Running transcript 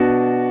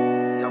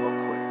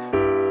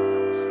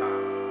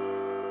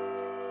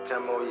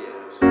10 more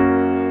years.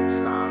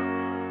 Stop.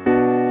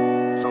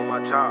 It's on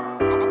my job.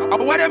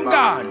 Where them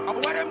gone?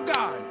 Where them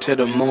gone? To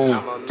the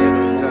moon, to the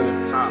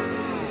moon.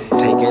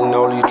 Taking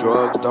all these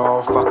drugs,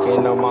 dawg,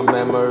 fucking up my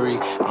memory.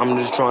 I'm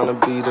just trying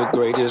to be the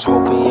greatest,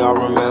 hoping y'all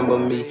remember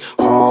me.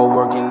 Hard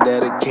work and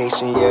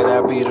dedication, yeah,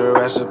 that be the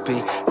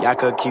recipe. Y'all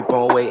could keep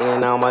on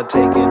waiting, I'ma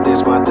take it,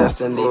 this my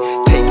destiny.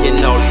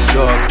 Taking all these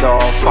drugs,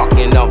 dawg,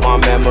 fucking up my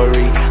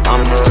memory.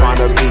 I'm just trying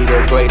to be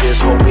the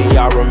greatest, hoping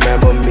y'all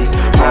remember me.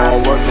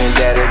 Hard work and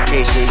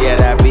dedication, yeah,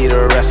 that be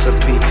the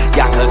recipe.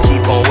 Y'all could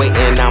keep on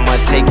waiting, I'ma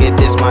take it,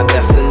 this my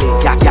destiny.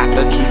 Y'all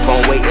could keep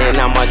on waiting,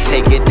 I'ma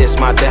take it, this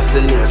my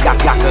destiny. Y'all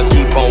could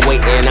keep on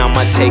waiting,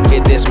 I'ma take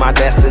it, this my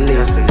destiny.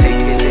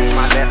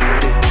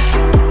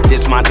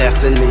 This my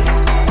destiny.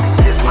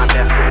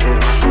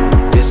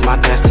 This my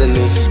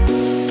destiny.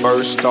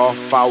 First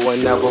off, I will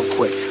never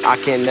quit, I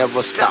can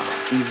never stop.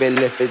 Even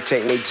if it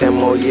take me 10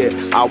 more years,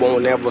 I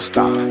won't ever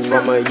stop.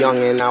 From a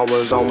youngin', I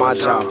was on my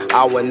job,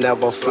 I would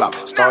never flop.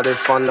 Started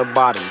from the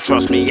bottom,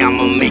 trust me,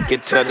 I'ma make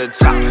it to the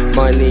top.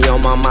 Money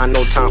on my mind,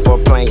 no time for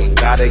playing,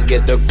 gotta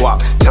get the guap.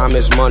 Time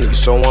is money,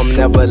 so I'm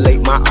never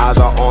late, my eyes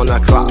are on the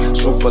clock.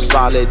 Super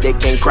solid, they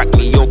can't crack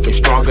me open,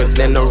 stronger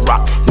than a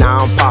rock. Now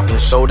I'm popping,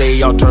 so they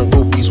all turn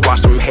groupies,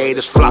 watch them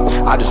haters flop.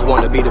 I just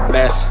wanna be the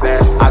best,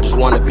 I just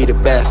wanna be the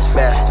best.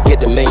 Get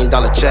the $1 million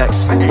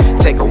checks,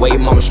 take away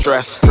mama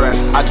stress.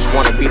 I just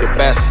wanna be the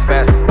best,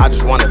 I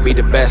just wanna be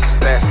the best.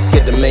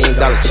 Get the $1 million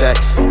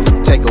checks,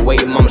 take away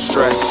mama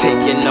stress.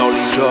 Taking all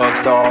these drugs,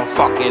 dawg,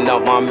 fucking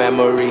up my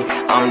memory.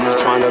 I'm just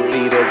trying to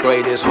be the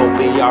greatest,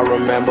 hoping y'all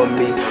remember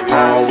me.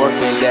 Hard work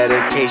and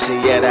dedication,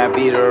 yeah, that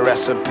be the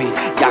recipe.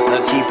 Y'all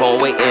could keep on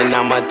waiting,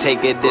 I'ma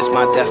take it, this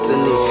my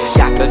destiny.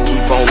 Y'all could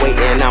keep on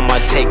waiting,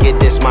 I'ma take it,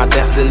 this my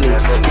destiny.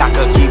 Y'all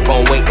could keep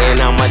on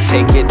waiting, I'ma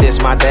take it, this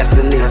my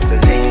destiny.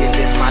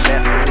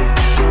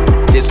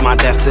 This my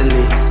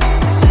destiny.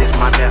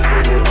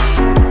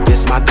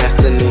 This my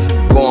destiny.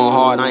 Going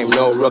hard, I ain't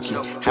no rookie.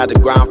 Had to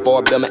grind for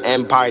a build an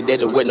empire,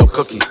 did it with no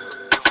cookie.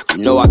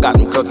 You know I got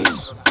them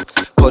cookies.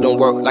 Put on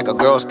work like a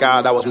Girl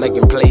Scout, I was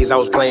making plays, I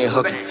was playing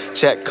hooky.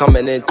 Check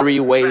coming in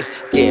 3 ways,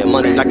 getting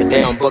money like a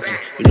damn bookie.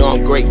 You know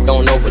I'm great,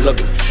 don't overlook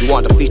me. You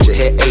want the feature,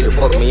 hit A to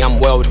book me. I'm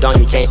well done,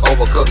 you can't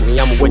overcook me.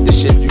 I'm with the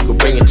shit, you can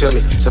bring it to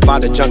me.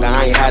 Survived the jungle,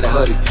 I ain't had a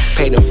hoodie.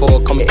 Paid in full,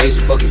 call me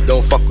Ace Boogie.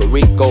 Don't fuck with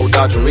Rico,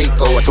 dodging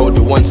Rico. I told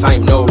you once, I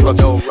ain't no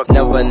rookie.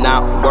 Never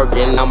not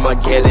working, I'ma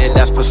get it,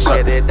 that's for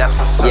certain.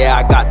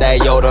 Yeah, I got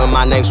that Yoda,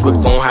 my next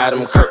whip gon' have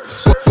them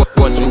curtains.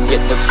 Once you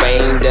get the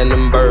fame, then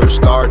them birds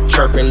start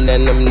chirping,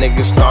 then them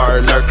niggas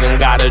start lurking.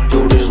 Gotta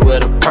do this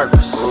with a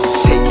purpose.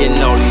 Taking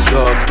all these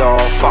drugs,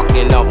 dawg,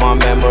 fucking up my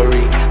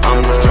memory.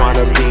 I'm just trying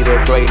to be the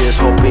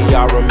greatest, hoping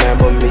y'all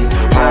remember me.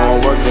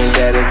 Hard work and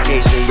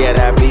dedication, yeah,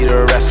 that be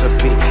the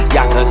recipe.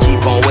 Y'all could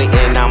keep on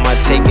waiting, I'ma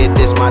take it,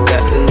 this my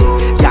destiny.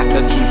 Y'all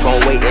could keep on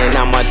waiting,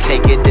 I'ma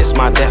take it, this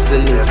my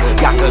destiny.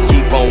 Y'all could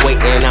keep on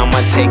waiting, I'ma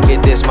take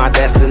it, this my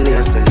destiny.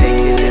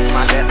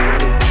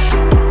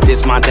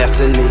 This my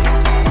destiny.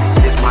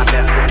 It's my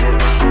destiny.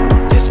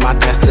 It's my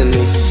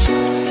destiny.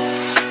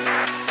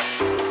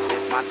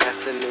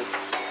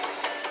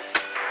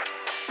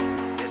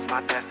 It's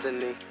my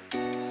destiny.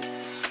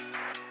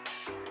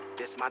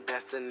 It's my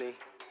destiny.